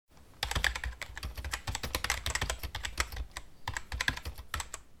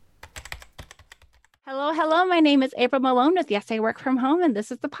Hello, hello. My name is April Malone with Yes, I Work From Home, and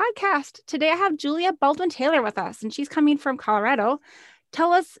this is the podcast. Today I have Julia Baldwin Taylor with us, and she's coming from Colorado.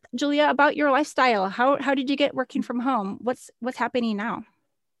 Tell us, Julia, about your lifestyle. How did you get working from home? What's happening now?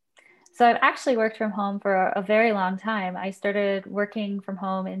 So I've actually worked from home for a very long time. I started working from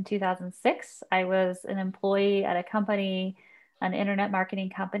home in 2006. I was an employee at a company, an internet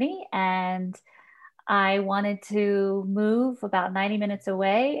marketing company, and I wanted to move about 90 minutes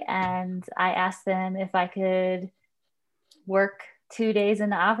away. And I asked them if I could work 2 days in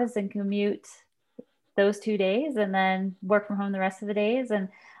the office and commute those 2 days and then work from home the rest of the days. And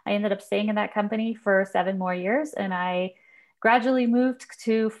I ended up staying in that company for 7 more years. And I gradually moved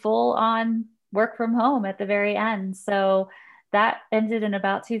to full on work from home at the very end. So that ended in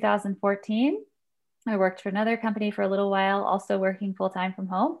about 2014. I worked for another company for a little while, also working full time from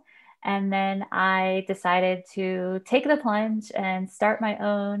home. And then I decided to take the plunge and start my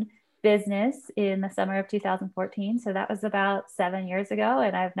own business in the summer of 2014. So that was about 7 years ago,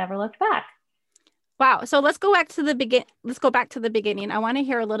 and I've never looked back. Wow. So let's go back to the begin. Let's go back to the beginning. I want to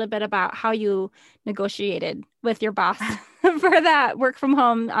hear a little bit about how you negotiated with your boss for that work from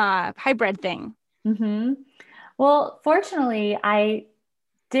home hybrid thing. hmm Well, fortunately, I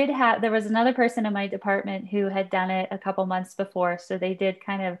did have, there was another person in my department who had done it a couple months before. So they did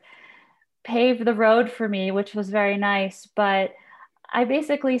kind of pave the road for me, which was very nice. But I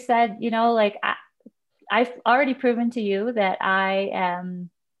basically said, I've already proven to you that I am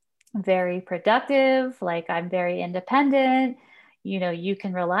very productive, like I'm very independent, you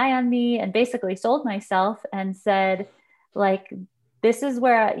can rely on me, and basically sold myself and said, like, this is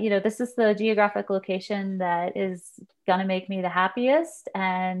where, this is the geographic location that is going to make me the happiest.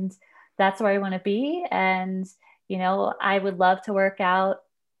 And that's where I want to be. And, I would love to work out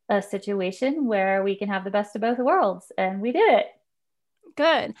a situation where we can have the best of both worlds. And we did it.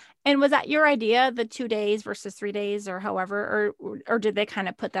 Good. And was that your idea, the 2 days versus 3 days or however, or did they kind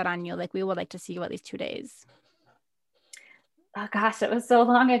of put that on you? Like, we would like to see you at least 2 days. Oh gosh, it was so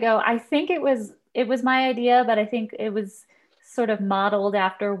long ago. I think it was my idea, but I think it was sort of modeled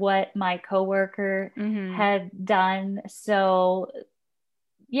after what my coworker Mm-hmm. had done. So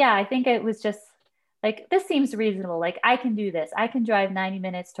yeah, I think it was just like, this seems reasonable. Like, I can do this. I can drive 90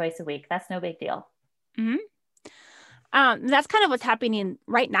 minutes twice a week. That's no big deal. Mm-hmm. That's kind of what's happening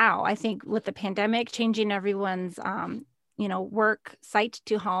right now. I think with the pandemic changing everyone's, work site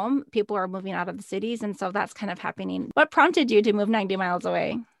to home, people are moving out of the cities. And so that's kind of happening. What prompted you to move 90 miles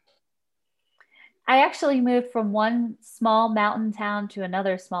away? I actually moved from one small mountain town to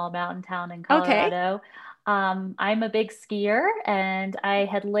another small mountain town in Okay. Colorado. I'm a big skier, and I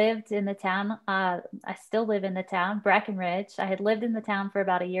had lived in the town. I still live in the town, Breckenridge. I had lived in the town for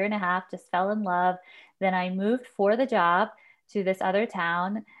about a year and a half, just fell in love. Then I moved for the job to this other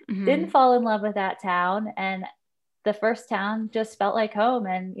town, didn't Hmm. fall in love with that town. And the first town just felt like home.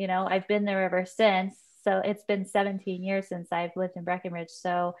 And, I've been there ever since. So it's been 17 years since I've lived in Breckenridge.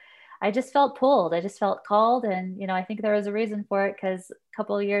 So I just felt pulled. I just felt called. And, I think there was a reason for it, because a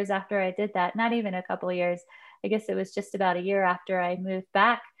couple of years after I did that, not even a couple of years, I guess it was just about a year after I moved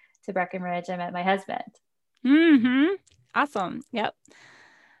back to Breckenridge, I met my husband. Hmm. Awesome. Yep.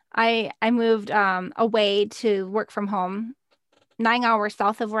 I moved away to work from home 9 hours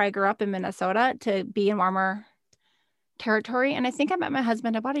south of where I grew up in Minnesota to be in warmer territory. And I think I met my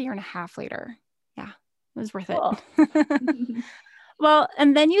husband about a year and a half later. Yeah, it was worth it. Cool. Well,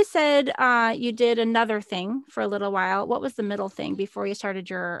 and then you said you did another thing for a little while. What was the middle thing before you started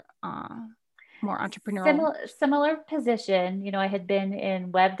your more entrepreneurial? Similar position. I had been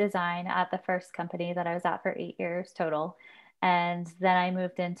in web design at the first company that I was at for 8 years total. And then I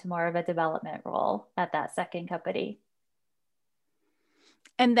moved into more of a development role at that second company.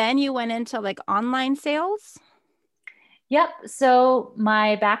 And then you went into like online sales. Yep. So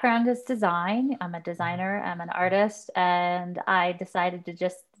my background is design. I'm a designer, I'm an artist, and I decided to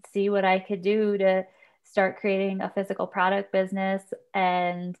just see what I could do to start creating a physical product business.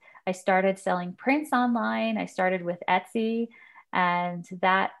 And I started selling prints online. I started with Etsy, and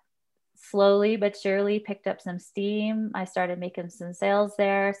that slowly but surely picked up some steam. I started making some sales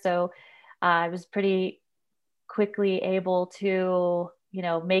there. So I was pretty quickly able to,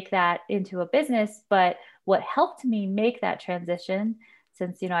 make that into a business. But what helped me make that transition,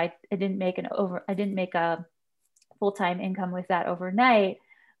 since, I didn't make a full-time income with that overnight,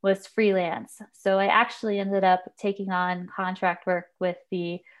 was freelance. So I actually ended up taking on contract work with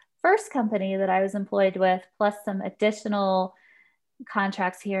the first company that I was employed with, plus some additional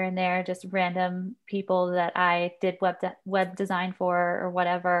contracts here and there, just random people that I did web design for or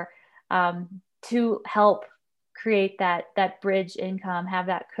whatever, to help create that bridge income, have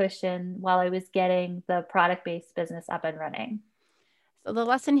that cushion while I was getting the product-based business up and running. So the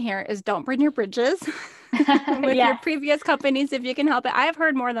lesson here is don't burn your bridges with your Yes. previous companies if you can help it. I've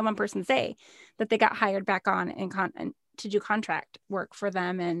heard more than one person say that they got hired back on and to do contract work for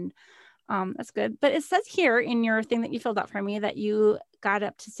them, and that's good. But it says here in your thing that you filled out for me that you got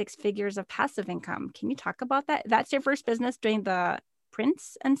up to 6 figures of passive income. Can you talk about that? That's your first business doing the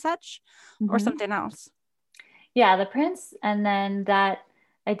prints and such, or something else? Yeah, the prints, and then that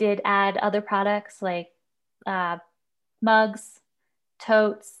I did add other products like uh, mugs,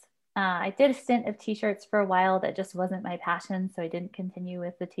 totes. I did a stint of t-shirts for a while that just wasn't my passion, so I didn't continue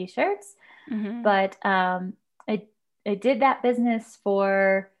with the t-shirts. Mm-hmm. But I I did that business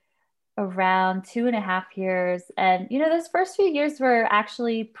for around 2.5 years, and those first few years were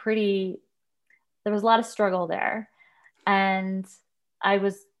actually pretty. There was a lot of struggle there, and I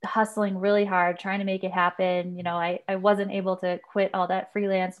was hustling really hard trying to make it happen. I wasn't able to quit all that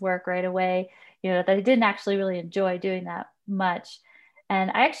freelance work right away, that I didn't actually really enjoy doing that much. And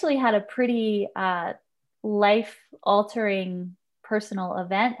I actually had a pretty life altering personal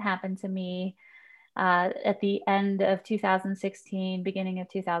event happen to me at the end of 2016, beginning of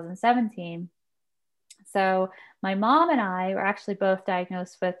 2017. So my mom and I were actually both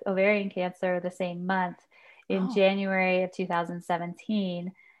diagnosed with ovarian cancer the same month in Oh. January of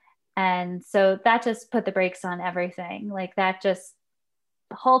 2017. And so that just put the brakes on everything. Like that just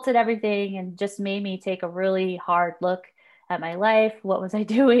halted everything and just made me take a really hard look at my life. What was I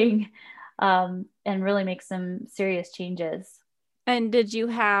doing? And really make some serious changes. And did you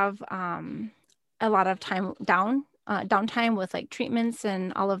have a lot of downtime with like treatments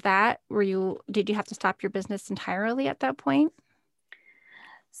and all of that? Did you have to stop your business entirely at that point?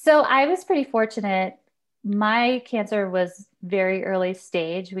 So I was pretty fortunate. My cancer was very early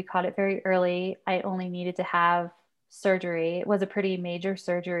stage. We caught it very early. I only needed to have surgery. It was a pretty major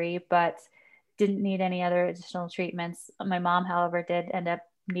surgery, but didn't need any other additional treatments. My mom, however, did end up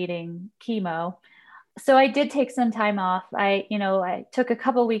needing chemo. So I did take some time off. I took a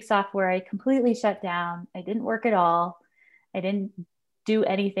couple of weeks off where I completely shut down. I didn't work at all. I didn't do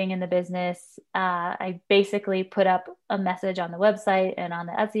anything in the business. I basically put up a message on the website and on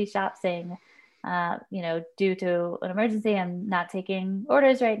the Etsy shop saying, due to an emergency, I'm not taking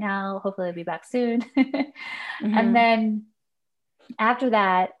orders right now. Hopefully I'll be back soon. And Mm-hmm. then after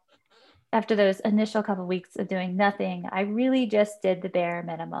that, after those initial couple of weeks of doing nothing, I really just did the bare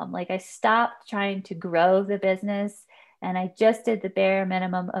minimum. Like I stopped trying to grow the business and I just did the bare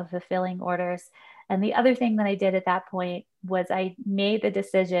minimum of fulfilling orders. And the other thing that I did at that point was I made the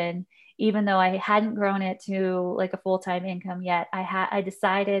decision, even though I hadn't grown it to like a full-time income yet, I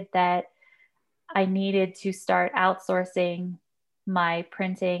decided that I needed to start outsourcing my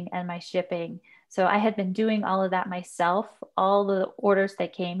printing and my shipping. So I had been doing all of that myself, all the orders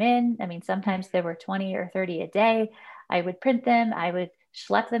that came in. I mean, sometimes there were 20 or 30 a day. I would print them, I would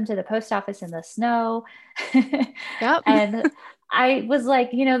schlep them to the post office in the snow. Yep. And I was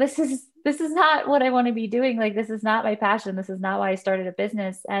like, this is not what I want to be doing. Like this is not my passion. This is not why I started a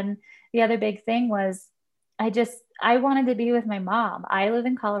business. And the other big thing was I wanted to be with my mom. I live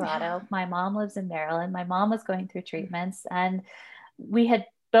in Yeah. Colorado. My mom lives in Maryland. My mom was going through treatments and we had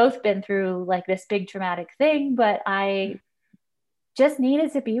both been through like this big traumatic thing, but I just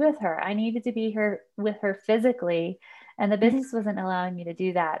needed to be with her. I needed to be with her physically, and the business wasn't allowing me to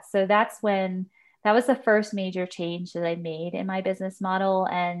do that. So that was the first major change that I made in my business model.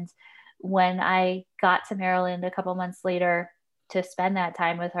 And when I got to Maryland a couple months later to spend that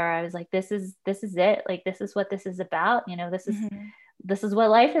time with her, I was like, this is it. Like, this is what this is about. Mm-hmm. This is what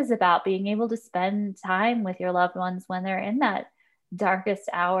life is about, being able to spend time with your loved ones when they're in that darkest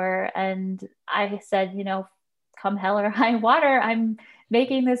hour. And I said, come hell or high water, I'm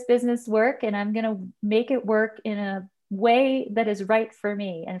making this business work and I'm going to make it work in a way that is right for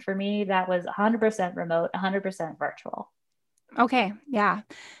me. And for me, that was 100% remote, 100% virtual. Okay. Yeah.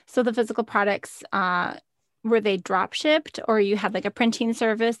 So the physical products, were they drop shipped or you had like a printing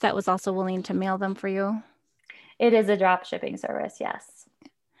service that was also willing to mail them for you? It is a drop shipping service. Yes.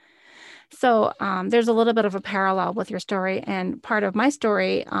 So there's a little bit of a parallel with your story. And part of my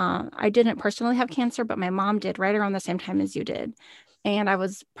story, I didn't personally have cancer, but my mom did right around the same time as you did. And I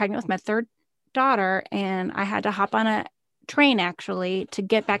was pregnant with my third daughter, and I had to hop on a train actually to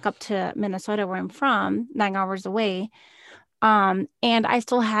get back up to Minnesota, where I'm from, 9 hours away. And I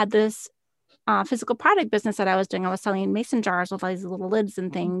still had this physical product business that I was doing. I was selling mason jars with all these little lids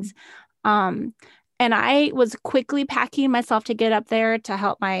and things. Um, and I was quickly packing myself to get up there to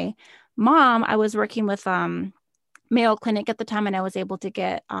help my mom. I was working with Mayo Clinic at the time, and I was able to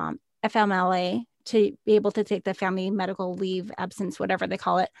get FMLA to be able to take the family medical leave absence, whatever they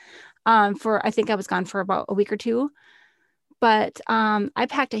call it. For I think I was gone for about a week or two. But I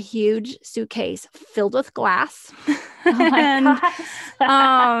packed a huge suitcase filled with glass Oh my and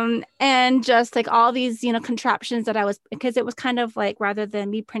gosh. and just like all these, contraptions that I was, because it was kind of like, rather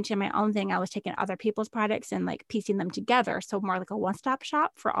than me printing my own thing, I was taking other people's products and like piecing them together. So more like a one-stop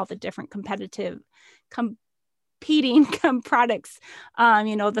shop for all the different competing products,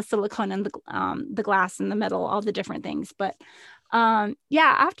 the silicone and the glass and the metal, all the different things. But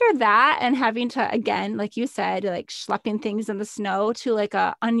yeah, after that, and having to, again, like you said, like schlepping things in the snow to like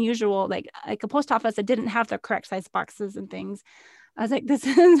a unusual, like a post office that didn't have the correct size boxes and things, I was like, this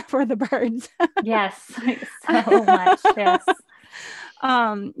is for the birds. Yes, so much. Yes.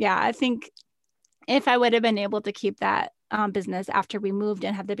 Yeah, I think if I would have been able to keep that business after we moved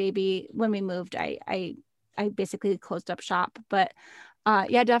and had the baby when we moved, I basically closed up shop. But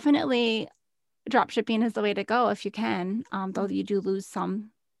yeah, definitely drop shipping is the way to go if you can. Though you do lose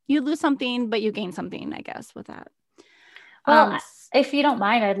some, you lose something, but you gain something, I guess, with that. Well, if you don't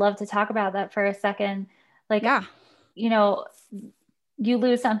mind, I'd love to talk about that for a second. Like, Yeah. you know, you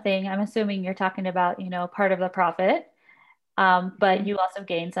lose something. I'm assuming you're talking about, part of the profit. But you also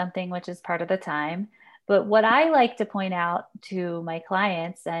gain something, which is part of the time. But what I like to point out to my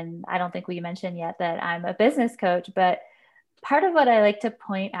clients, and I don't think we mentioned yet that I'm a business coach, but part of what I like to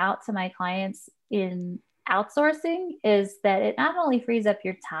point out to my clients in outsourcing is that it not only frees up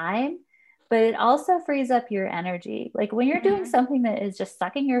your time, but it also frees up your energy. Like when you're doing Mm-hmm. something that is just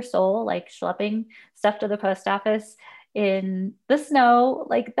sucking your soul, like schlepping stuff to the post office in the snow,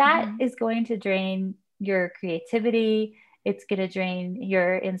 like that Mm-hmm. is going to drain your creativity. It's going to drain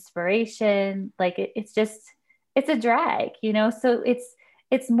your inspiration. Like it's just, it's a drag, So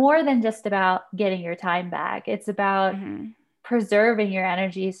it's more than just about getting your time back. It's about Mm-hmm. preserving your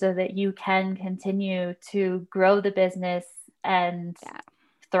energy so that you can continue to grow the business and Yeah.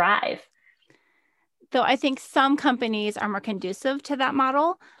 thrive. Though I think some companies are more conducive to that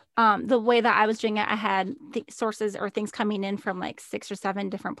model. The way that I was doing it, I had sources or things coming in from like 6 or 7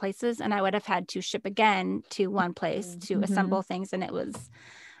 different places, and I would have had to ship again to one place to Mm-hmm. assemble things. And it was,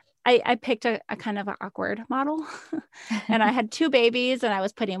 I picked a kind of an awkward model. And I had 2 babies, and I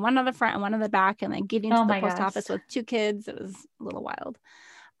was putting one on the front and one on the back, and then getting to Oh the my post gosh. office with 2 kids. It was a little wild.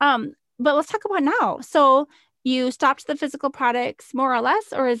 But let's talk about now. So you stopped the physical products more or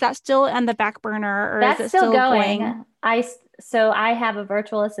less, or is that still on the back burner, or is That's it still still going? going. So I have a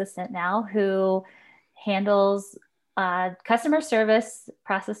virtual assistant now who handles customer service,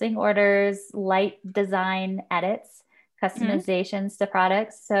 processing orders, light design edits, Mhm. customizations to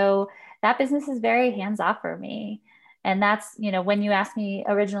products. So that business is very hands off for me. And that's, when you asked me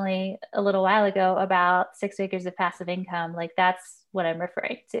originally a little while ago about 6 figures of passive income, like that's what I'm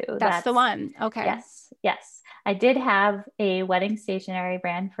referring to. That's the one. Okay. Yes, yes. I did have a wedding stationery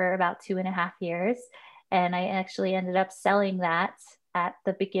brand for about 2.5 years, and I actually ended up selling that at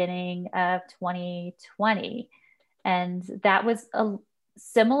the beginning of 2020. And that was a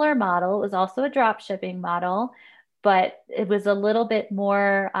similar model. It was also a drop shipping model, but it was a little bit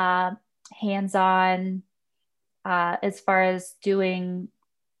more hands on as far as doing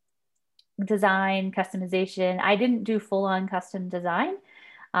design, customization. I didn't do full on custom design.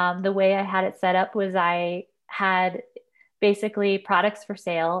 The way I had it set up was I had basically products for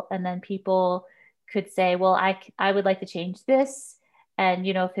sale, and then people could say, well, I would like to change this. And,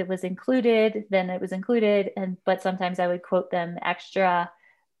 if it was included, then it was included. But sometimes I would quote them extra,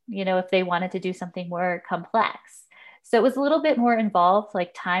 if they wanted to do something more complex. So it was a little bit more involved,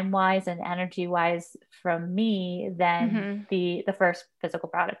 like time wise and energy wise from me than Hmm. the first physical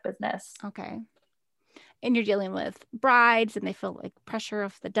product business. Okay. And you're dealing with brides, and they feel like pressure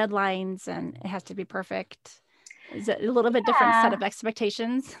of the deadlines, and it has to be perfect. Is it a little bit different set Yeah. of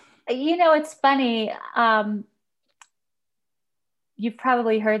expectations? It's funny. You've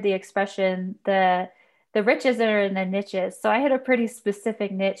probably heard the expression, the riches are in the niches. So I had a pretty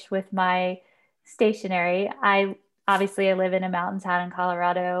specific niche with my stationery. I live in a mountain town in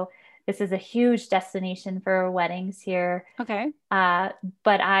Colorado. This is a huge destination for weddings here. Okay. Uh,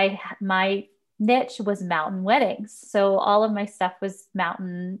 but my niche was mountain weddings. So all of my stuff was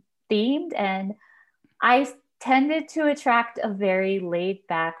mountain themed, and I tended to attract a very laid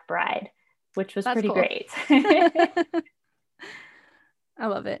back bride, which was That's pretty cool. great. I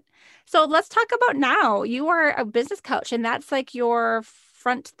love it. So let's talk about now. You are a business coach, and that's like your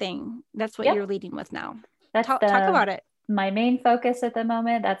front thing. That's what you're Yep. leading with now. That's Talk the about it. my main focus at the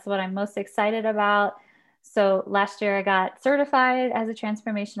moment. That's what I'm most excited about. So last year I got certified as a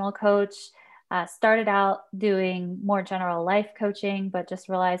transformational coach. Started out doing more general life coaching, but just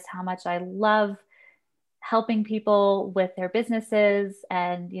realized how much I love helping people with their businesses.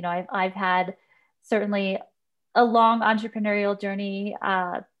 And, I've had certainly a long entrepreneurial journey,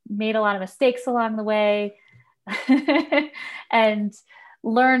 made a lot of mistakes along the way, and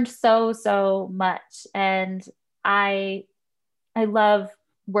learned so much. And I love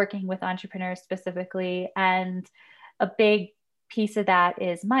working with entrepreneurs specifically. And a big piece of that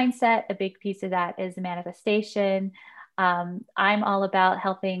is mindset. A big piece of that is manifestation. I'm all about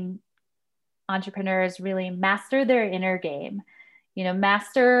helping entrepreneurs really master their inner game,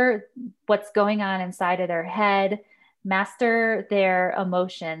 master what's going on inside of their head, master their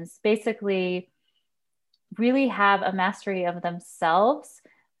emotions, basically really have a mastery of themselves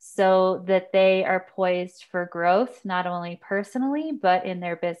so that they are poised for growth, not only personally, but in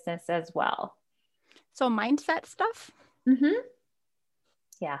their business as well. So mindset stuff. Mm-hmm.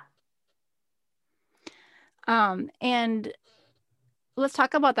 Yeah. And let's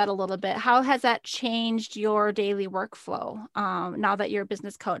talk about that a little bit. How has that changed your daily workflow now that you're a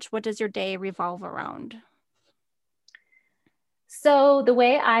business coach? What does your day revolve around? So the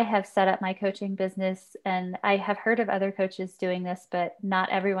way I have set up my coaching business, and I have heard of other coaches doing this, but not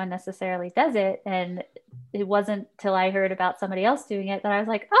everyone necessarily does it. And it wasn't till I heard about somebody else doing it that I was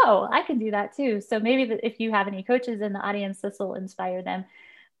like, oh, I can do that too. So maybe if you have any coaches in the audience, this will inspire them.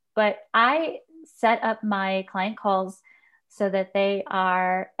 But I set up my client calls so that they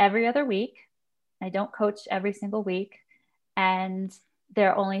are every other week. I don't coach every single week, and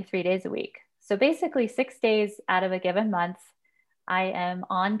they're only 3 days a week. So basically 6 days out of a given month, I am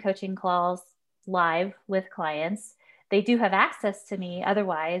on coaching calls live with clients. They do have access to me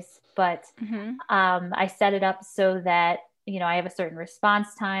otherwise, but I set it up so that, I have a certain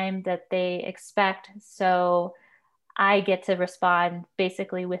response time that they expect. So I get to respond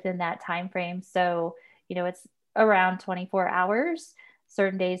basically within that time frame. So, it's around 24 hours,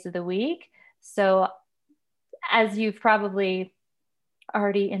 certain days of the week. So as you've probably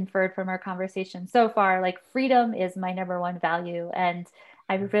already inferred from our conversation so far, like freedom is my number one value. And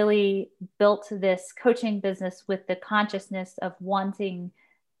I've really built this coaching business with the consciousness of wanting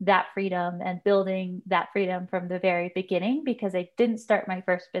that freedom and building that freedom from the very beginning, because I didn't start my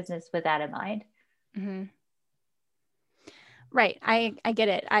first business with that in mind. Mm-hmm. Right. I get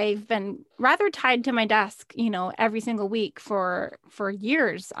it. I've been rather tied to my desk, every single week for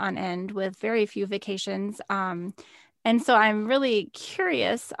years on end with very few vacations. And so I'm really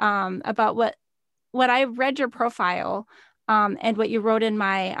curious about what I read your profile and what you wrote in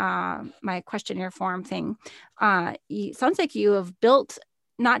my questionnaire form thing. Sounds like you have built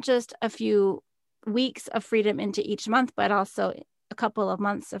not just a few weeks of freedom into each month, but also a couple of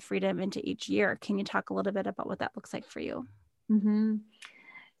months of freedom into each year. Can you talk a little bit about what that looks like for you? Mm-hmm.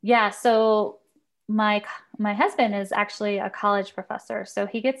 Yeah. So my husband is actually a college professor. So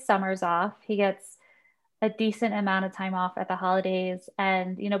he gets summers off. He gets a decent amount of time off at the holidays.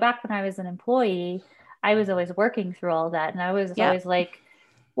 And, back when I was an employee, I was always working through all that. And I was always like,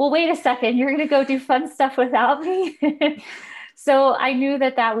 well, wait a second, you're going to go do fun stuff without me. So I knew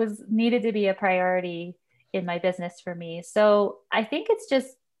that was needed to be a priority in my business for me. So I think it's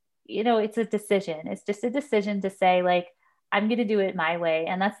just, it's a decision. It's just a decision to say, like, I'm going to do it my way.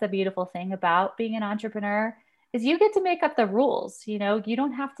 And that's the beautiful thing about being an entrepreneur is you get to make up the rules. You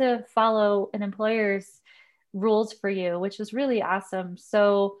don't have to follow an employer's rules for you, which was really awesome.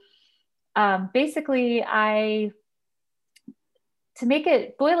 So basically, to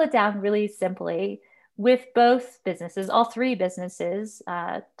boil it down really simply, with both businesses, all three businesses,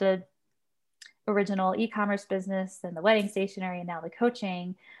 the original e-commerce business and the wedding stationery and now the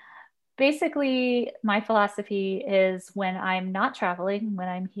coaching, basically my philosophy is when I'm not traveling, when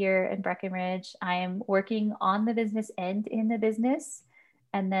I'm here in Breckenridge, I am working on the business and in the business.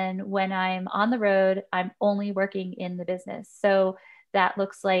 And then when I'm on the road, I'm only working in the business. So that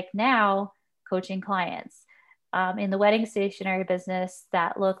looks like now coaching clients. In the wedding stationery business,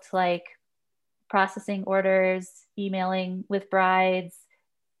 that looked like processing orders, emailing with brides,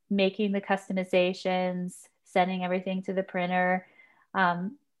 making the customizations, sending everything to the printer,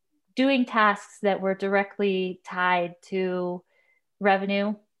 doing tasks that were directly tied to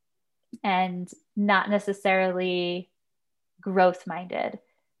revenue and not necessarily growth minded.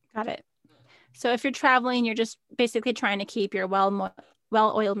 Got it. So if you're traveling, you're just basically trying to keep your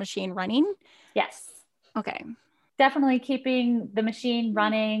well-oiled machine running? Yes. Okay. Definitely keeping the machine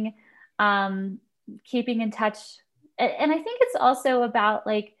running, keeping in touch. And I think it's also about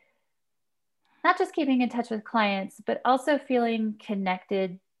like, not just keeping in touch with clients, but also feeling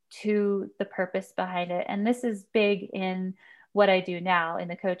connected to the purpose behind it. And this is big in what I do now in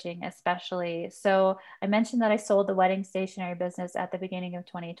the coaching, especially. So I mentioned that I sold the wedding stationery business at the beginning of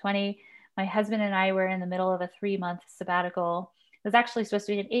 2020. My husband and I were in the middle of a 3-month sabbatical. It was actually supposed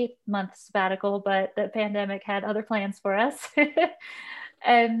to be an 8-month sabbatical, but the pandemic had other plans for us.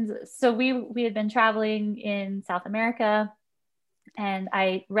 And so we had been traveling in South America, and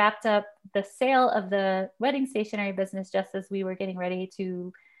I wrapped up the sale of the wedding stationery business just as we were getting ready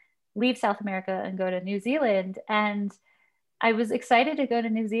to leave South America and go to New Zealand. And I was excited to go to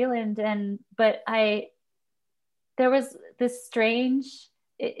New Zealand, but there was this strange,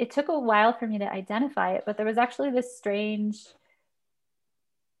 it took a while for me to identify it, but there was actually this strange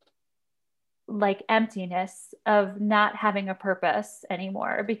like emptiness of not having a purpose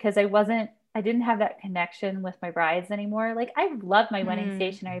anymore, because I didn't have that connection with my brides anymore. Like, I loved my wedding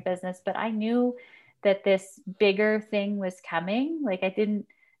stationery business, but I knew that this bigger thing was coming. Like, I didn't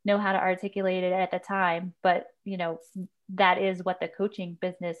know how to articulate it at the time, but that is what the coaching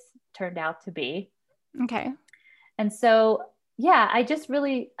business turned out to be. Okay. And so, yeah,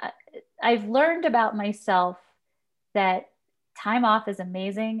 I've learned about myself that time off is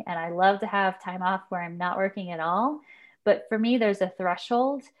amazing. And I love to have time off where I'm not working at all. But for me, there's a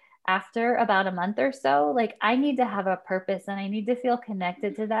threshold after about a month or so. Like, I need to have a purpose and I need to feel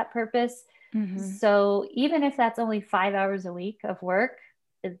connected to that purpose. So even if that's only 5 hours a week of work,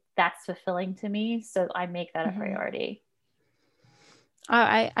 that's fulfilling to me. So I make that a priority.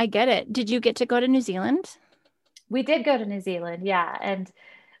 I get it. Did you get to go to New Zealand? We did go to New Zealand, yeah. And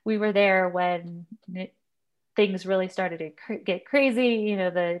we were there when things really started to get crazy.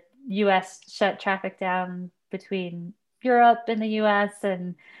 The US shut traffic down between Europe and the US.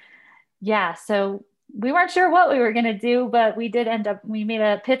 And yeah, so we weren't sure what we were going to do, but we made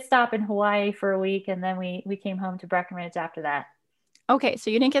a pit stop in Hawaii for a week. And then we came home to Breckenridge after that. Okay, so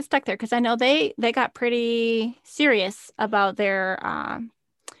you didn't get stuck there, because I know they got pretty serious about their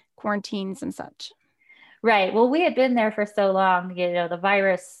quarantines and such. Right. Well, we had been there for so long, the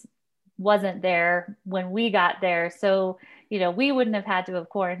virus wasn't there when we got there. So, we wouldn't have had to have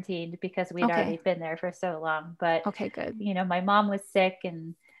quarantined because we'd already been there for so long. But, okay, good. My mom was sick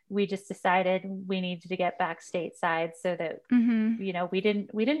and we just decided we needed to get back stateside so that, we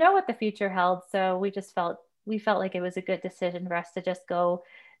didn't know what the future held. So we felt like it was a good decision for us to just go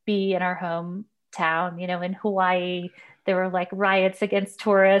be in our hometown. In Hawaii, there were like riots against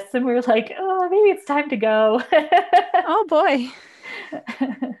tourists, and we were like, oh, maybe it's time to go. Oh boy.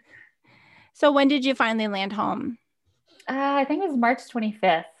 So when did you finally land home? I think it was March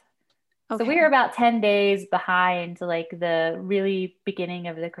 25th. Okay. So we were about 10 days behind like the really beginning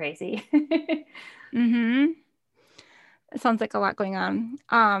of the crazy. It sounds like a lot going on.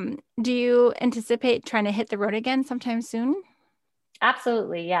 Do you anticipate trying to hit the road again sometime soon?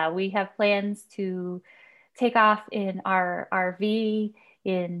 Absolutely. Yeah. We have plans to take off in our RV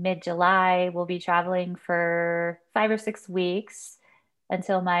in mid-July. We'll be traveling for 5 or 6 weeks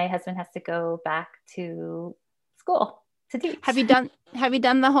until my husband has to go back to school to teach. Have you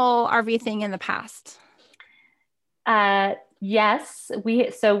done the whole RV thing in the past? Yes,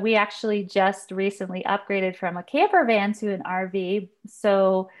 we actually just recently upgraded from a camper van to an RV.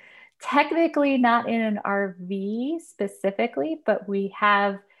 So technically not in an RV specifically, but we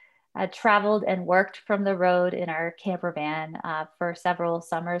have traveled and worked from the road in our camper van for several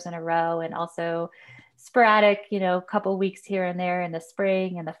summers in a row, and also sporadic, couple weeks here and there in the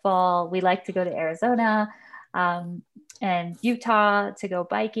spring and the fall. We like to go to Arizona and Utah to go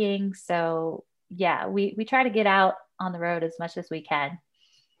biking. So yeah, we try to get out on the road as much as we can.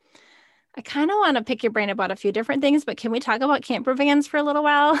 I kind of want to pick your brain about a few different things, but can we talk about camper vans for a little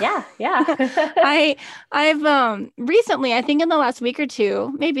while? Yeah. I've recently, I think in the last week or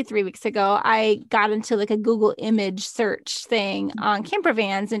two, maybe 3 weeks ago, I got into like a Google image search thing on camper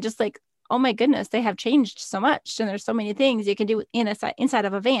vans, and just like, oh my goodness, they have changed so much, and there's so many things you can do inside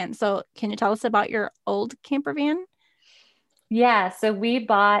of a van. So can you tell us about your old camper van? Yeah, so we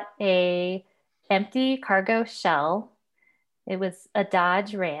bought a empty cargo shell. It was a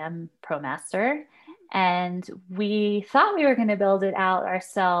Dodge Ram ProMaster, and we thought we were going to build it out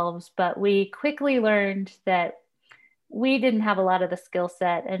ourselves, but we quickly learned that we didn't have a lot of the skill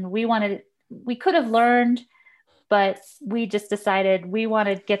set, and we could have learned, but we just decided we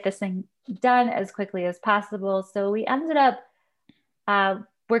wanted to get this thing done as quickly as possible. So we ended up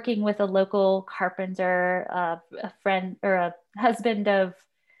working with a local carpenter, a friend or a husband of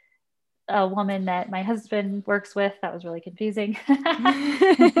a woman that my husband works with. That was really confusing.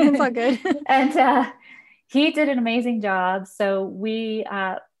 It's all good. And he did an amazing job. So we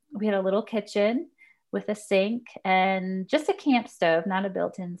had a little kitchen with a sink and just a camp stove, not a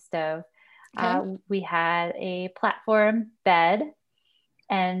built-in stove. Okay. We had a platform bed,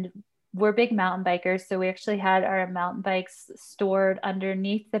 and we're big mountain bikers. So we actually had our mountain bikes stored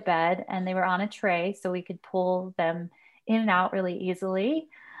underneath the bed and they were on a tray so we could pull them in and out really easily.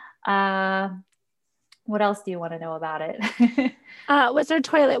 Uh, what else do you want to know about it? Was there a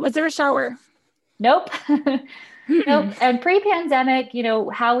toilet? Was there a shower? Nope. Nope. Hmm. And pre-pandemic,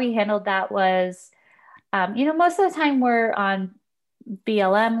 how we handled that was, most of the time we're on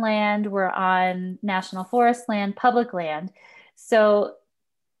BLM land, we're on national forest land, public land. So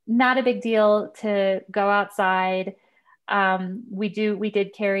not a big deal to go outside. We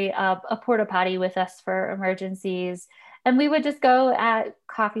did carry a porta potty with us for emergencies, and we would just go at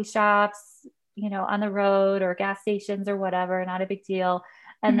coffee shops, on the road or gas stations or whatever, not a big deal.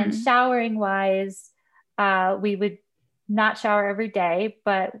 And then Hmm. showering wise, we would not shower every day,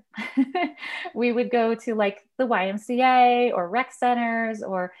 but we would go to like the YMCA or rec centers,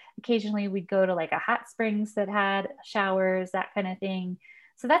 or occasionally we'd go to like a hot springs that had showers, that kind of thing.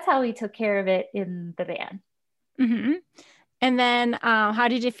 So that's how we took care of it in the van. Hmm. And then, how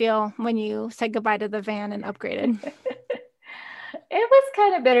did you feel when you said goodbye to the van and upgraded? It was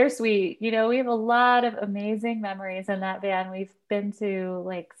kind of bittersweet. We have a lot of amazing memories in that van. We've been to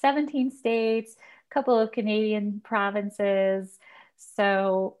like 17 states, a couple of Canadian provinces.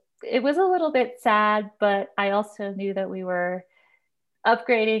 So it was a little bit sad, but I also knew that we were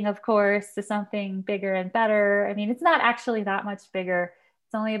upgrading, of course, to something bigger and better. I mean, it's not actually that much bigger.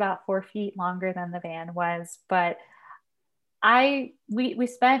 It's only about 4 feet longer than the van was, but we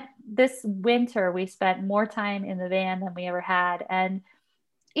spent this winter, we spent more time in the van than we ever had. And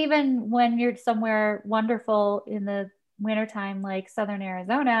even when you're somewhere wonderful in the wintertime, like Southern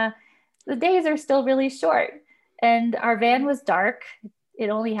Arizona, the days are still really short. And our van was dark. It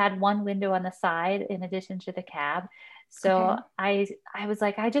only had one window on the side in addition to the cab. Okay. So I was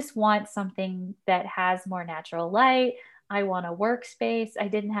like, I just want something that has more natural light. I want a workspace. I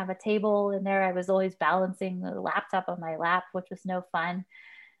didn't have a table in there. I was always balancing the laptop on my lap, which was no fun.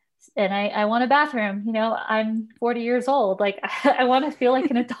 And I want a bathroom. I'm 40 years old. Like, I want to feel like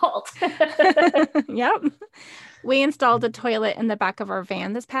an adult. Yep. We installed a toilet in the back of our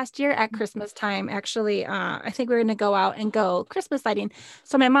van this past year at Christmas time. Actually, I think we were going to go out and go Christmas lighting.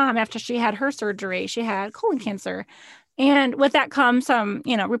 So my mom, after she had her surgery, she had colon cancer. And with that comes some,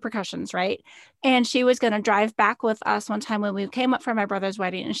 repercussions, right? And she was going to drive back with us one time when we came up for my brother's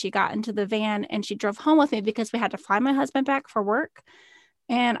wedding, and she got into the van and she drove home with me because we had to fly my husband back for work.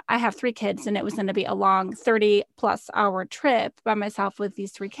 And I have 3 kids, and it was going to be a long 30-plus hour trip by myself with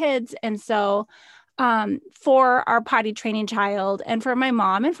these 3 kids. And so, for our potty training child and for my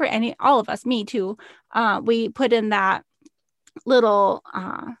mom and for all of us, me too, we put in that little,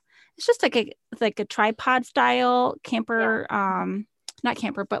 it's just like a tripod style Yeah. camper, not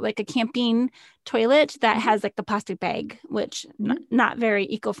camper, but like a camping toilet that Mhm. has like the plastic bag, which Mhm. not very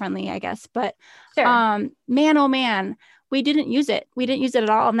eco-friendly, I guess. But Sure. man, oh man, we didn't use it. We didn't use it at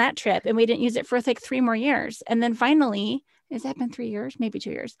all on that trip, and we didn't use it for like 3 more years. And then finally, has that been 3 years? Maybe 2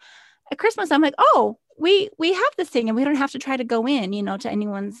 years. At Christmas, I'm like, oh, we have this thing, and we don't have to try to go in, to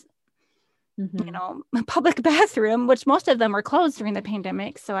anyone's Mhm. public bathroom, which most of them were closed during the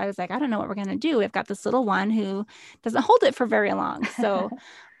pandemic. So I was like, I don't know what we're going to do. We've got this little one who doesn't hold it for very long. So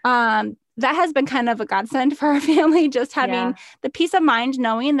that has been kind of a godsend for our family, just having Yeah. the peace of mind,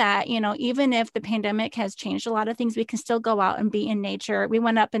 knowing that, even if the pandemic has changed a lot of things, we can still go out and be in nature. We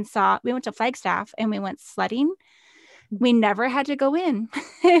went to Flagstaff and we went sledding. We never had to go in.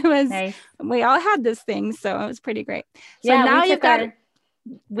 Nice. We all had this thing. So it was pretty great. So Yeah, now you've got,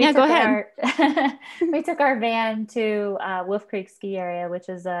 we yeah, go took ahead. our we took our van to Wolf Creek Ski Area, which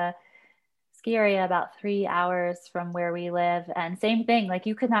is a ski area about 3 hours from where we live. And same thing, like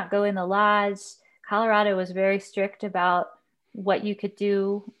you could not go in the lodge. Colorado was very strict about what you could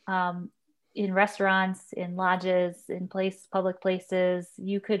do in restaurants, in lodges, in public places.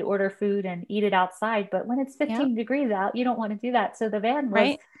 You could order food and eat it outside, but when it's Yep. 15 degrees out, you don't want to do that. So the van was,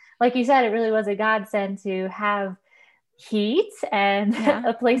 Right. like you said, it really was a godsend to have heat and Yeah.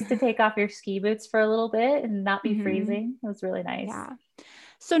 a place to take off your ski boots for a little bit and not be Hmm. freezing. It was really nice. Yeah.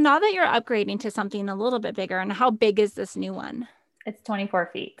 So now that you're upgrading to something a little bit bigger, and how big is this new one? It's 24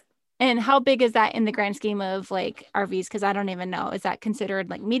 feet. And how big is that in the grand scheme of like RVs? Because I don't even know. Is that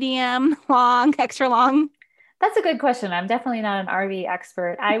considered like medium, long, extra long? That's a good question. I'm definitely not an RV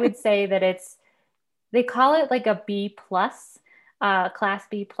expert. I would say that they call it like a B plus, class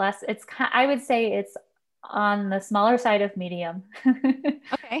B plus. I would say it's on the smaller side of medium.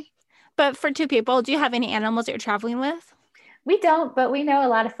 Okay. But for 2 people, do you have any animals that you're traveling with? We don't, but we know a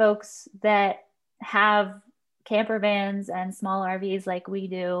lot of folks that have camper vans and small RVs like we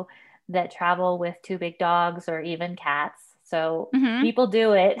do that travel with two big dogs or even cats. So Mm-hmm. people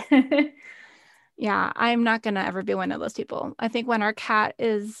do it. Yeah, I'm not gonna ever be one of those people. I think when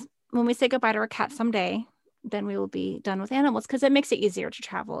we say goodbye to our cat someday, then we will be done with animals because it makes it easier to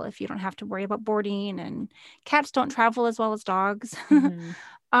travel if you don't have to worry about boarding, and cats don't travel as well as dogs. Mhm.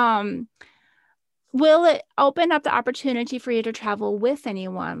 um, will it open up the opportunity for you to travel with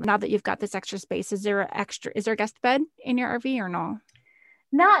anyone now that you've got this extra space? Is there a guest bed in your RV or no?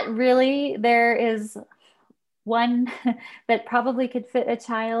 Not really. There is one that probably could fit a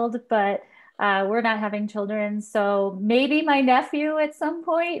child, but we're not having children. So maybe my nephew at some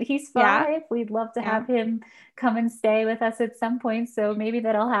point. He's Yeah, 5. We'd love to yeah, have him come and stay with us at some point. So maybe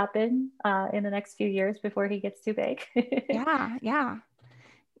that'll happen in the next few years before he gets too big. yeah, yeah.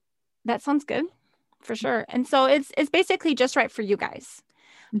 That sounds good for sure. And so it's basically just right for you guys.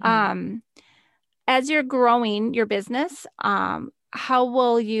 Mhm. Um, as you're growing your business, how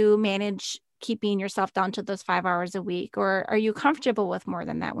will you manage keeping yourself down to those 5 hours a week? Or are you comfortable with more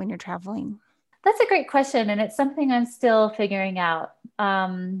than that when you're traveling? That's a great question, and it's something I'm still figuring out.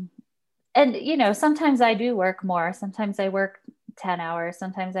 And sometimes I do work more. Sometimes I work 10 hours.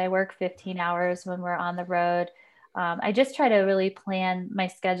 Sometimes I work 15 hours when we're on the road. I just try to really plan my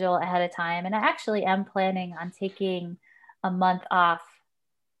schedule ahead of time. And I actually am planning on taking a month off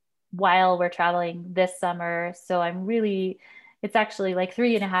while we're traveling this summer. So it's actually like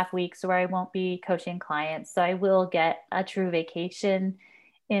 3.5 weeks where I won't be coaching clients. So I will get a true vacation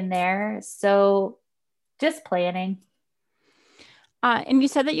in there. So just planning. And you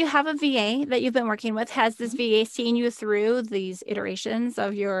said that you have a VA that you've been working with. Has this VA seen you through these iterations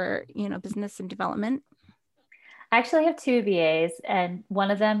of your, business and development? I actually have 2 VAs, and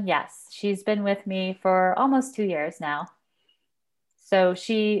one of them, yes, she's been with me for almost 2 years now. So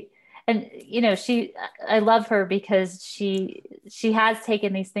I love her because she has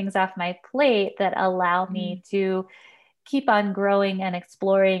taken these things off my plate that allow Mhm. me to keep on growing and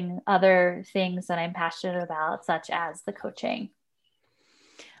exploring other things that I'm passionate about, such as the coaching.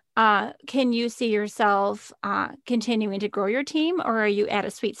 Can you see yourself continuing to grow your team, or are you at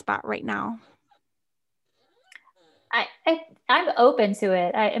a sweet spot right now? I'm open to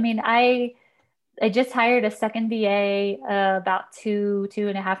it. I mean, I just hired a second VA about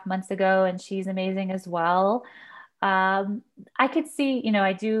 2.5 months ago, and she's amazing as well. I could see,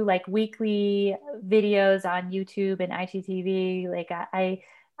 I do like weekly videos on YouTube and IGTV. Like I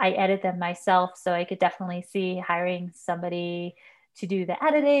edit them myself, so I could definitely see hiring somebody to do the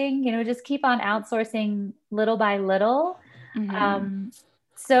editing. Just keep on outsourcing little by little. Mhm. Um,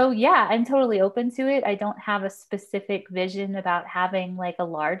 so yeah, I'm totally open to it. I don't have a specific vision about having like a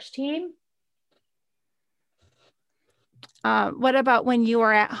large team. What about when you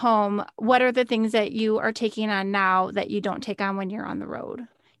are at home? What are the things that you are taking on now that you don't take on when you're on the road?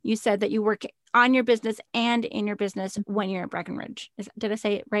 You said that you work on your business and in your business when you're in Breckenridge. Did I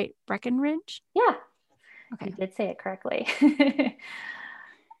say it right? Breckenridge? Yeah, you Okay. did say it correctly.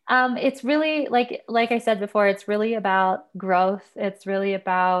 It's really like I said before, it's really about growth. It's really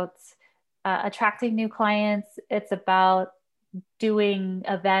about attracting new clients. It's about doing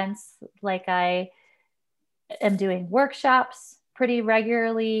events. Like I am doing workshops pretty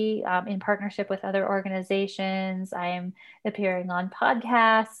regularly in partnership with other organizations. I am appearing on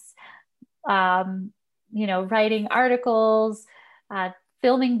podcasts, um, writing articles, uh,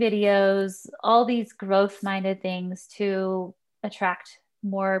 filming videos, all these growth minded things to attract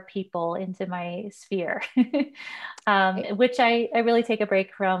more people into my sphere, which I really take a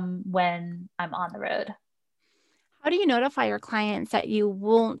break from when I'm on the road. How do you notify your clients that you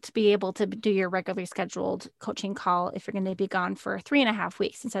won't be able to do your regularly scheduled coaching call if you're going to be gone for 3.5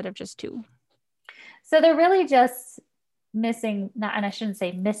 weeks instead of just two? So they're really just missing, not, and I shouldn't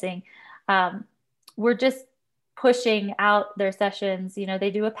say missing. Um, we're just pushing out their sessions.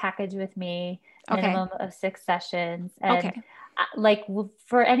 They do a package with me, Okay. minimum of 6 sessions. And Okay. like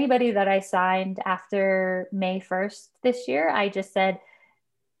for anybody that I signed after May 1st this year, I just said,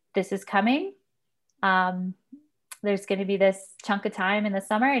 this is coming. Um, there's going to be this chunk of time in the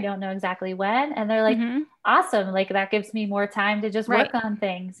summer. I don't know exactly when. And they're like, Mm-hmm. awesome. Like that gives me more time to just work Right. on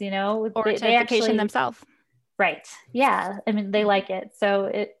things, Or they to vacation actually, themselves. right. Yeah. I mean, they like it.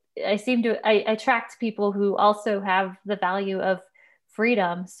 So I attract people who also have the value of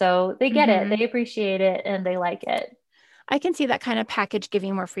freedom. So they get it, Mm-hmm. they appreciate it, and they like it. I can see that kind of package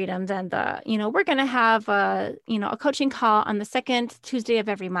giving more freedom than we're going to have a coaching call on the second Tuesday of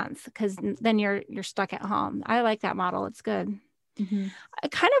every month because then you're stuck at home. I like that model. It's good. Mhm. I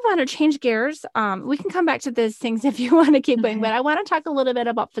kind of want to change gears. We can come back to these things if you want to keep going, but I want to talk a little bit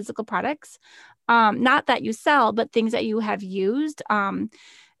about physical products. Not that you sell, but things that you have used.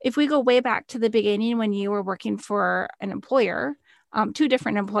 if we go way back to the beginning when you were working for an employer, two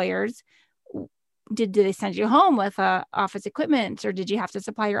different employers, did they send you home with office equipment, or did you have to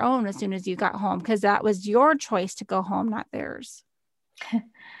supply your own as soon as you got home? Because that was your choice to go home, not theirs.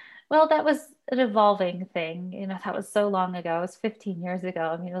 Well, that was an evolving thing. That was so long ago. It was 15 years ago.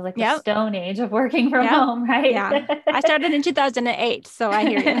 I mean, it was like the Yep. stone age of working from Yep. home, right? Yeah. I started in 2008, so I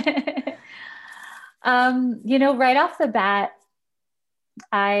hear you. Right off the bat,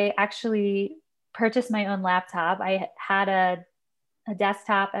 I actually purchased my own laptop. I had a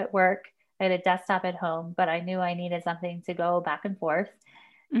desktop at work. I had a desktop at home, but I knew I needed something to go back and forth.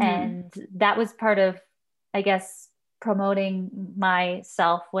 Mm-hmm. And that was part of, I guess, promoting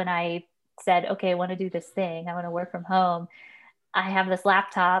myself when I said, okay, I want to do this thing. I want to work from home. I have this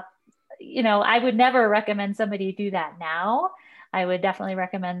laptop. I would never recommend somebody do that now. I would definitely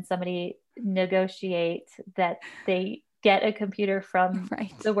recommend somebody negotiate that they get a computer from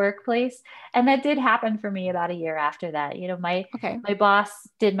Right. the workplace. And that did happen for me about a year after that. Okay. My boss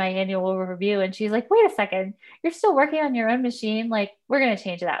did my annual review and she's like, wait a second, you're still working on your own machine. Like, we're going to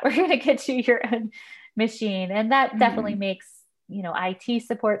change that. We're going to get you your own machine. And that definitely Mm-hmm. makes, IT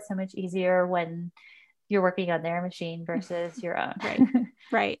support so much easier when you're working on their machine versus your own. Right.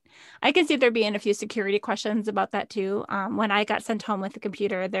 Right. I can see there being a few security questions about that too. When I got sent home with the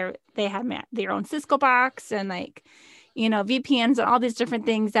computer, they had their own Cisco box and VPNs and all these different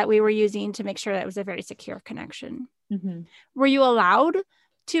things that we were using to make sure that it was a very secure connection. Mm-hmm. Were you allowed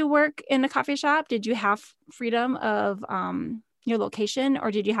to work in a coffee shop? Did you have freedom of your location, or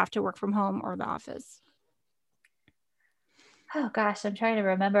did you have to work from home or the office? Oh gosh, I'm trying to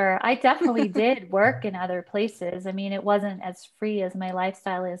remember. I definitely did work in other places. I mean, it wasn't as free as my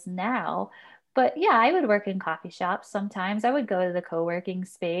lifestyle is now, but yeah, I would work in coffee shops sometimes. I would go to the co-working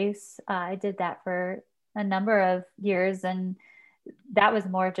space. I did that for a number of years, and that was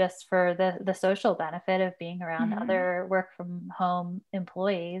more just for the social benefit of being around Mm-hmm. other work from home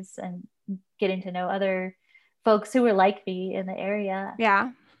employees and getting to know other folks who were like me in the area.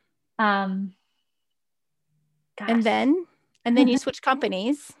 Yeah. Um, And gosh. then and then you switch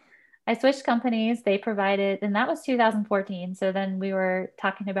companies. I switched companies. They provided, and that was 2014. So then we were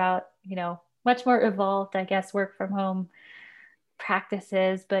talking about, much more evolved, I guess, work from home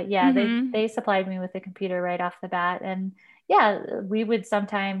practices. But yeah, Mm-hmm. they supplied me with a computer right off the bat. And yeah, we would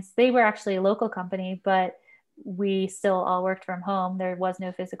sometimes, they were actually a local company, but we still all worked from home. There was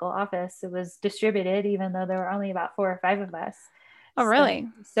no physical office. It was distributed, even though there were only about 4 or 5 of us. Oh, So, really?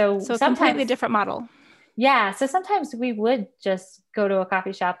 so So a sometimes completely different model. yeah. So sometimes we would just go to a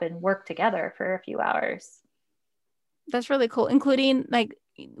coffee shop and work together for a few hours. That's really cool. Including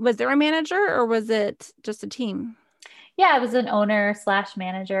was there a manager or was it just a team? Yeah, it was an owner slash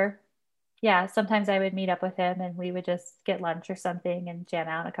manager. Yeah, sometimes I would meet up with him and we would just get lunch or something and jam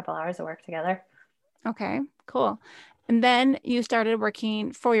out a couple hours of work together. Okay, cool. And then you started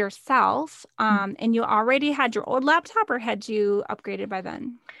working for yourself, and you already had your old laptop, or had you upgraded by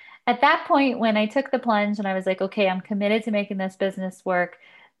then? At that point, when I took the plunge and I was like, okay, I'm committed to making this business work,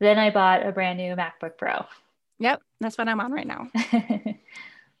 then I bought a brand new MacBook Pro. Yep, that's what I'm on right now.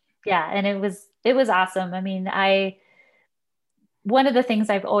 Yeah, and it was awesome. I mean, I one of the things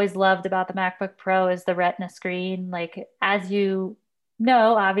I've always loved about the MacBook Pro is the Retina screen. Like, as you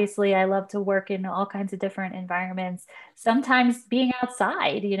know, obviously, I love to work in all kinds of different environments. Sometimes being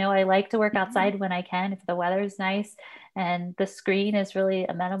outside, I like to work Mhm. outside when I can if the weather's nice, and the screen is really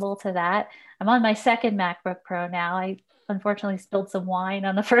amenable to that. I'm on my second MacBook Pro now. I unfortunately spilled some wine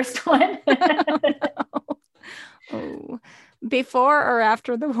on the first one. Oh, no. Oh, before or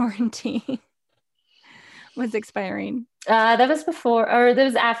after the warranty was expiring? That was before, or that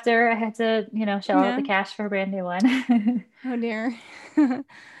was after I had to, shell out the Yeah. cash for a brand new one. Oh dear.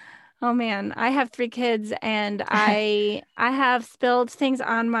 Oh man, I have three kids and I have spilled things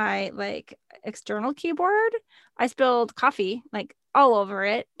on my external keyboard. I spilled coffee all over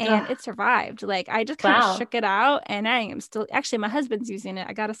it and Ugh, it survived. Like I just kind of wow. shook it out and I am still actually my husband's using it.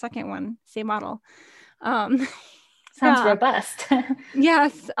 I got a second one, same model. Um Sounds yeah. robust.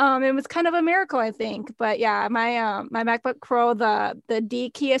 Yes, it was kind of a miracle, I think. But yeah, my MacBook Pro, the D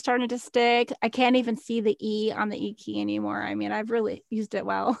key is starting to stick. I can't even see the E on the E key anymore. I mean, I've really used it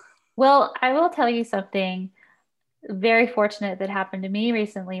well. Well, I will tell you something very fortunate that happened to me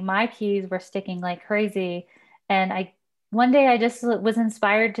recently. My keys were sticking like crazy. And one day I just was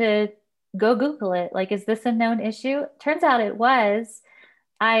inspired to go Google it. Like, is this a known issue? Turns out it was.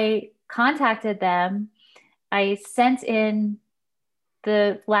 I contacted them. I sent in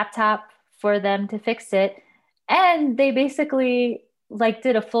the laptop for them to fix it. And they basically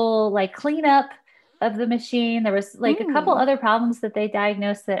did a full cleanup, of the machine. There was like a couple Mm. other problems that they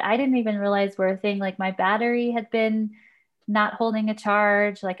diagnosed that I didn't even realize were a thing. Like my battery had been not holding a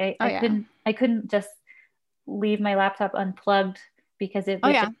charge. Like Oh yeah. I couldn't just leave my laptop unplugged because Oh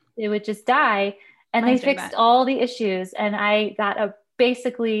yeah. it would just die. And I they was doing fixed that. all the issues, and I got a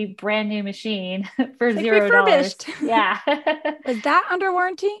basically brand new machine for It's like $0. refurbished. Yeah. Was that under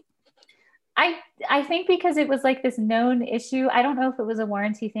warranty? I I think because it was like this known issue. I don't know if it was a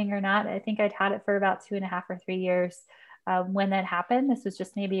warranty thing or not. I think I'd had it for about 2.5 or 3 years when that happened. This was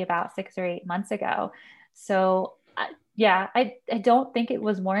just maybe about 6 or 8 months ago. So yeah, I don't think it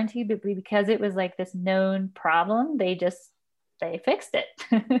was warranty, but because it was like this known problem, they fixed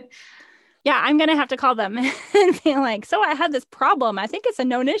it. Yeah, I'm gonna have to call them and be like, so I had this problem. I think it's a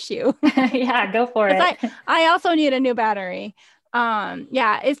known issue. Yeah, go for Because it. I also need a new battery.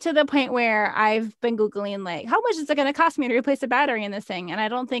 Yeah, it's to the point where I've been Googling like how much is it gonna cost me to replace a battery in this thing? And I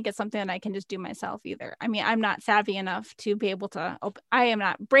don't think it's something that I can just do myself either. I mean, I'm not savvy enough to be able to I am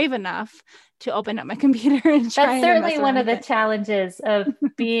not brave enough to open up my computer and try That's to mess certainly one around of with the it. challenges of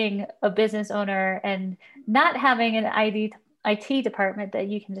being a business owner and not having an IT department that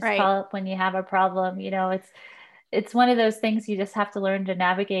you can just Right. call up when you have a problem. It's one of those things you just have to learn to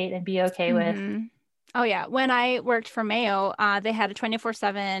navigate and be okay with. Mm-hmm. Oh yeah. When I worked for Mayo, they had a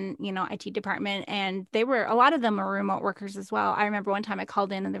 24/7, IT department, and a lot of them were remote workers as well. I remember one time I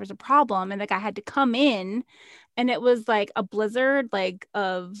called in and there was a problem, and the guy had to come in, and it was like a blizzard, like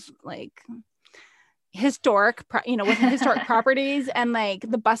of like historic, with historic properties, and like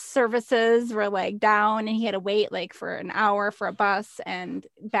the bus services were like down, and he had to wait like for an hour for a bus, and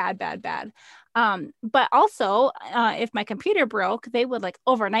bad, bad, bad. But also, if my computer broke, they would like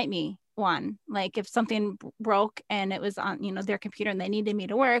overnight me one. Like if something broke and it was on, their computer and they needed me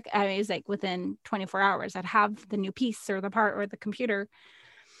to work, I was like within 24 hours, I'd have the new piece or the part or the computer.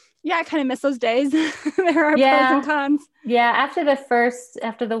 Yeah, I kind of miss those days. There are pros and Yeah. cons. Yeah. After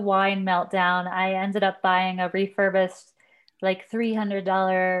the wine meltdown, I ended up buying a refurbished, like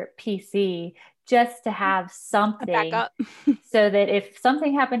 $300 PC just to have A something backup. so that if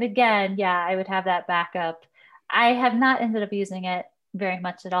something happened again, yeah, I would have that backup. I have not ended up using it very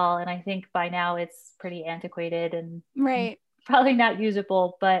much at all. And I think by now it's pretty antiquated and Right. probably not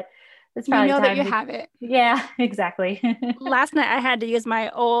usable, but it's You probably know that time you to, have it. yeah, exactly. Last night I had to use my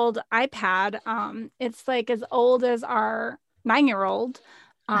old iPad. It's like as old as our 9-year-old.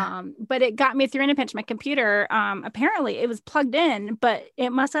 But it got me through in a pinch. My computer, apparently it was plugged in, but it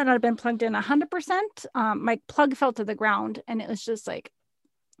must not have been plugged in 100%. My plug fell to the ground, and it was just like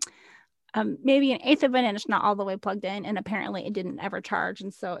maybe an eighth of an inch, not all the way plugged in. And apparently it didn't ever charge.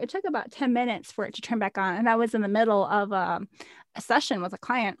 And so it took about 10 minutes for it to turn back on. And I was in the middle of a session with a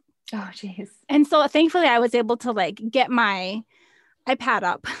client. Oh, geez. And so thankfully I was able to like get my iPad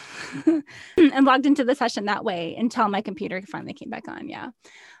up and logged into the session that way until my computer finally came back on. Yeah.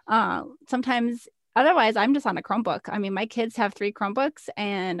 Sometimes otherwise I'm just on a Chromebook. I mean, my kids have 3 Chromebooks,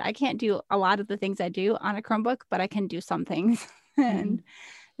 and I can't do a lot of the things I do on a Chromebook, but I can do some things. And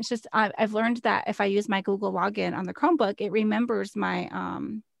it's just, I've learned that if I use my Google login on the Chromebook, it remembers my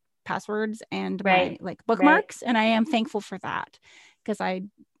passwords and my Right, like right. bookmarks. And I am thankful for that, because I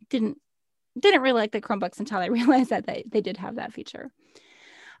didn't really like the Chromebooks until I realized that they did have that feature.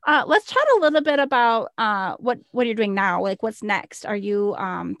 Let's chat a little bit about what you're doing now. Like, what's next? Are you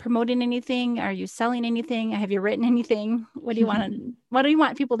promoting anything? Are you selling anything? Have you written anything? What do you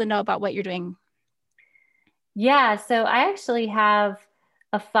want people to know about what you're doing? Yeah, so I actually have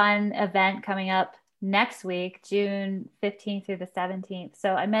a fun event coming up next week, June 15th through the 17th.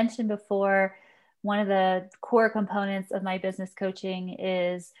 So I mentioned before, one of the core components of my business coaching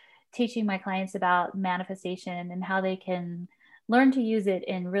is teaching my clients about manifestation and how they can learn to use it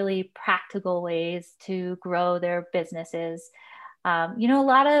in really practical ways to grow their businesses. A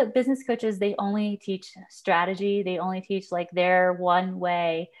lot of business coaches, they only teach strategy. They only teach like their one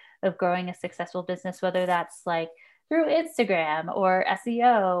way of growing a successful business, whether that's like through Instagram or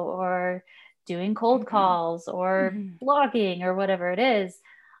SEO or doing cold Mm-hmm. calls or Mm-hmm. blogging or whatever it is.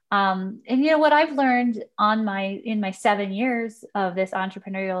 And what I've learned in my 7 years of this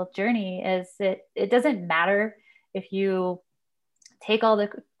entrepreneurial journey is that it doesn't matter if you take all the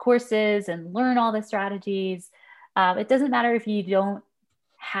courses and learn all the strategies. It doesn't matter if you don't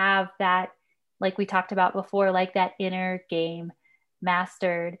have that, like we talked about before, like that inner game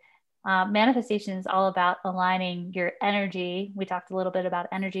mastered. Manifestation is all about aligning your energy. We talked a little bit about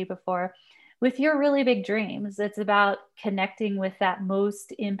energy before, with your really big dreams. It's about connecting with that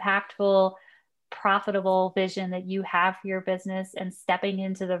most impactful, profitable vision that you have for your business and stepping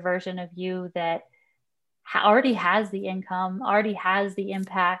into the version of you that already has the income, already has the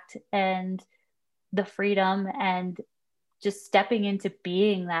impact, and the freedom and just stepping into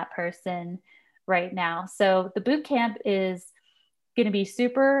being that person right now. So the boot camp is going to be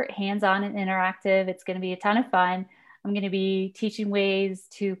super hands-on and interactive. It's going to be a ton of fun. I'm going to be teaching ways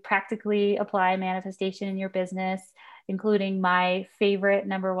to practically apply manifestation in your business, including my favorite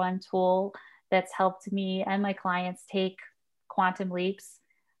number one tool that's helped me and my clients take quantum leaps.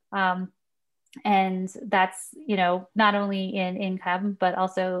 And that's, not only in income, but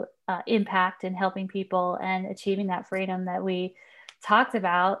also impact and helping people and achieving that freedom that we talked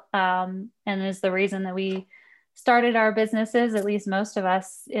about. And is the reason that we started our businesses, at least most of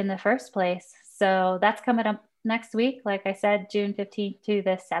us, in the first place. So that's coming up next week. Like I said, June 15th to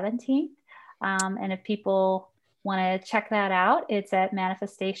the 17th. And if people want to check that out, it's at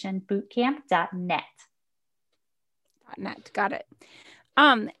manifestationbootcamp.net. .net. Got it.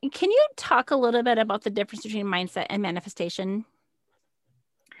 Can you talk a little bit about the difference between mindset and manifestation?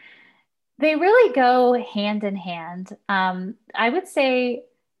 They really go hand in hand. I would say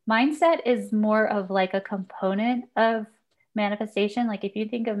mindset is more of like a component of manifestation. Like if you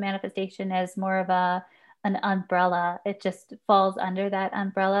think of manifestation as more of an umbrella, it just falls under that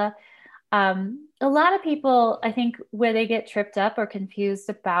umbrella. A lot of people, I think, where they get tripped up or confused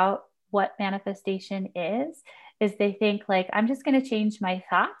about what manifestation is they think like, I'm just going to change my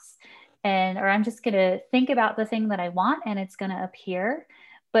thoughts or I'm just going to think about the thing that I want and it's going to appear.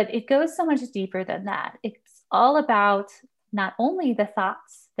 But it goes so much deeper than that. It's all about not only the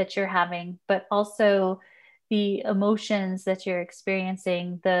thoughts that you're having, but also the emotions that you're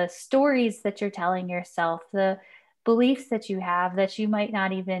experiencing, the stories that you're telling yourself, the beliefs that you have that you might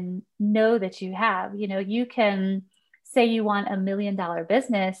not even know that you have. You can say you want $1 million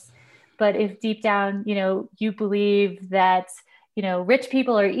business, but if deep down, you believe that, rich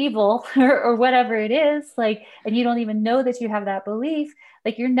people are evil or whatever it is, like, and you don't even know that you have that belief,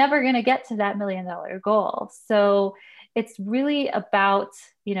 like you're never going to get to that $1 million goal. So it's really about,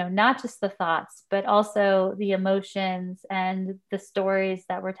 not just the thoughts, but also the emotions and the stories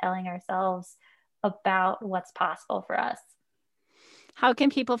that we're telling ourselves about what's possible for us. How can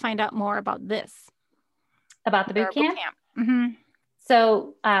people find out more about this? About the boot camp? Mm-hmm.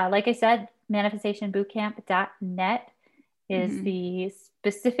 So, like I said, manifestationbootcamp.net is mm-hmm. the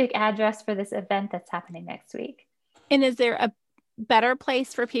specific address for this event that's happening next week. And is there a better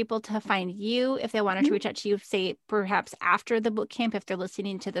place for people to find you if they wanted mm-hmm. to reach out to you, say perhaps after the boot camp, if they're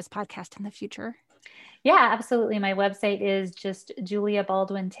listening to this podcast in the future? Yeah, absolutely. My website is just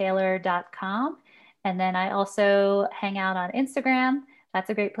juliabaldwintaylor.com. And then I also hang out on Instagram.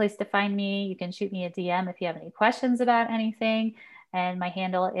 That's a great place to find me. You can shoot me a DM if you have any questions about anything. And my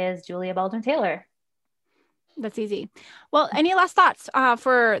handle is Julia Baldwin Taylor. That's easy. Well, any last thoughts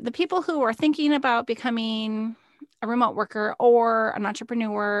for the people who are thinking about becoming a remote worker or an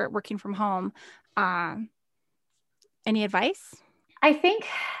entrepreneur working from home? Any advice? I think,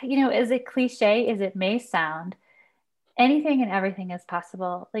 as a cliche as it may sound, anything and everything is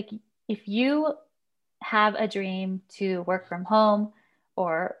possible. Like if you have a dream to work from home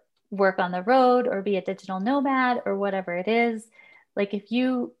or work on the road or be a digital nomad or whatever it is, like if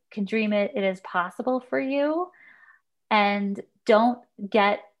you can dream it, it is possible for you. And don't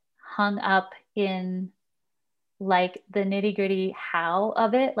get hung up in like the nitty gritty how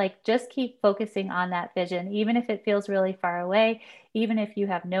of it. Like just keep focusing on that vision, even if it feels really far away, even if you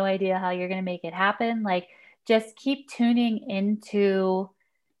have no idea how you're going to make it happen. Like just keep tuning into,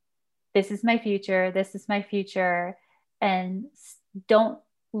 this is my future. This is my future. And don't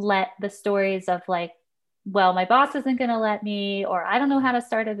let the stories of like, well, my boss isn't going to let me, or I don't know how to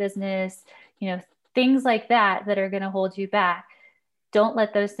start a business, things like that are going to hold you back. Don't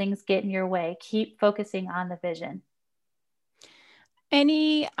let those things get in your way. Keep focusing on the vision.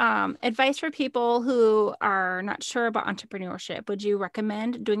 Any advice for people who are not sure about entrepreneurship? Would you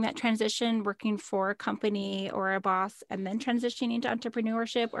recommend doing that transition, working for a company or a boss, and then transitioning into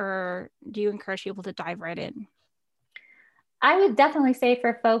entrepreneurship? Or do you encourage people to dive right in? I would definitely say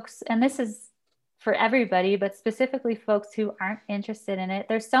for folks, and this is for everybody, but specifically folks who aren't interested in it,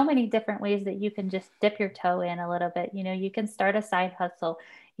 there's so many different ways that you can just dip your toe in a little bit. You can start a side hustle.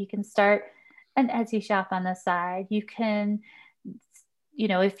 You can start an Etsy shop on the side. You can,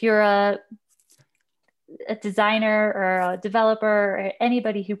 if you're a designer or a developer or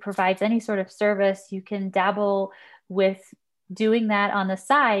anybody who provides any sort of service, you can dabble with doing that on the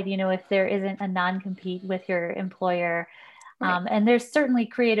side, if there isn't a non-compete with your employer. Right. And there's certainly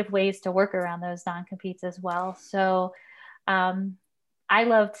creative ways to work around those non-competes as well. So I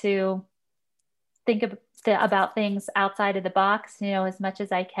love to think about things outside of the box, as much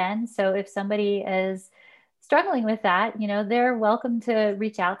as I can. So if somebody is struggling with that, they're welcome to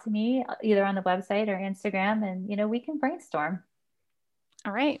reach out to me either on the website or Instagram, and we can brainstorm.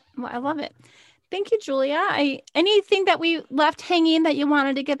 All right. Well, I love it. Thank you, Julia. Anything that we left hanging that you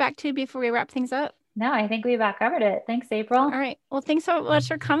wanted to get back to before we wrap things up? No, I think we about covered it. Thanks, April. All right. Well, thanks so much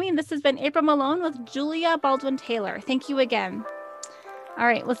for coming. This has been April Malone with Julia Baldwin Taylor. Thank you again. All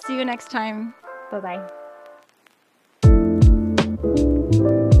right. We'll see you next time. Bye-bye.